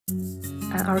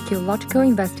An archaeological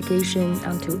investigation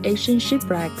onto ancient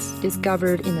shipwrecks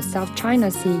discovered in the South China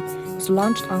Sea was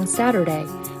launched on Saturday,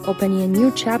 opening a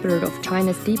new chapter of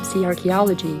China's deep-sea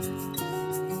archaeology.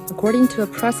 According to a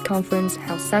press conference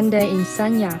held Sunday in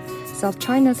Sanya, South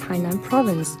China's Hainan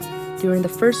province, during the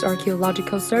first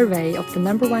archaeological survey of the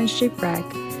 #1 shipwreck,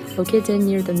 located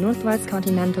near the northwest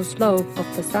continental slope of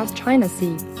the South China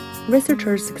Sea,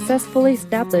 researchers successfully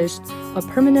established a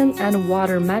permanent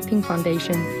underwater mapping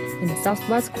foundation in the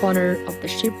southwest corner of the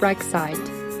shipwreck site.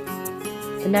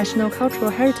 The National Cultural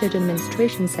Heritage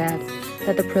Administration said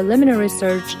that the preliminary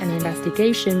research and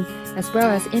investigation, as well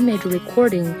as image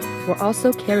recording, were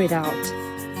also carried out.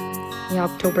 In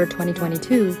October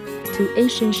 2022, 2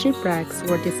 ancient shipwrecks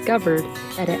were discovered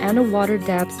at an underwater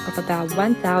depth of about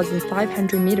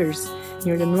 1,500 meters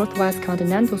near the northwest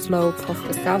continental slope of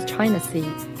the South China Sea.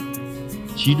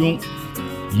 其中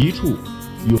一处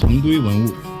有成堆文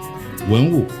物，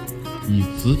文物以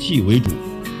瓷器为主，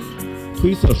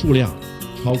推测数量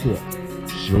超过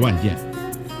10万件。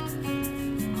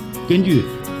根据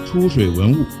出水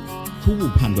文物初步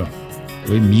判断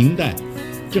为明代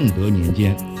正德年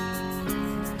间。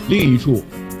另一处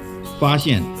发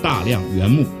现大量原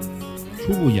木，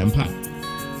初步研判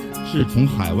是从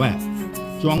海外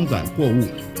装载货物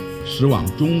驶往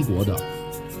中国的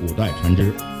古代船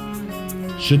只，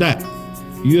时代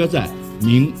约在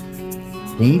明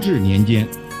弘治年间。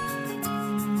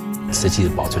瓷器的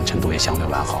保存程度也相对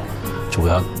完好，主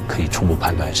要可以初步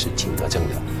判断是景德镇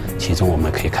的。其中我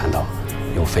们可以看到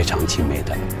有非常精美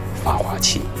的发花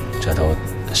器，这都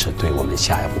是对我们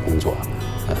下一步工作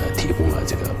提供了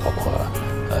这个包括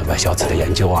外销瓷的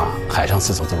研究啊，海上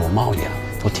丝绸之路贸易啊，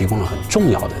都提供了很重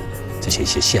要的这些一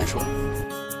些线索。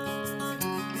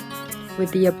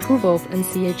With the approval of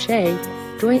NCHA,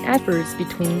 joint efforts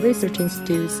between research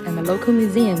institutes and the local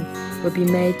museum will be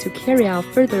made to carry out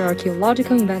further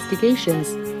archaeological investigations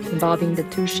involving the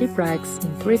 2 shipwrecks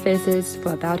in 3 phases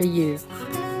for about a year.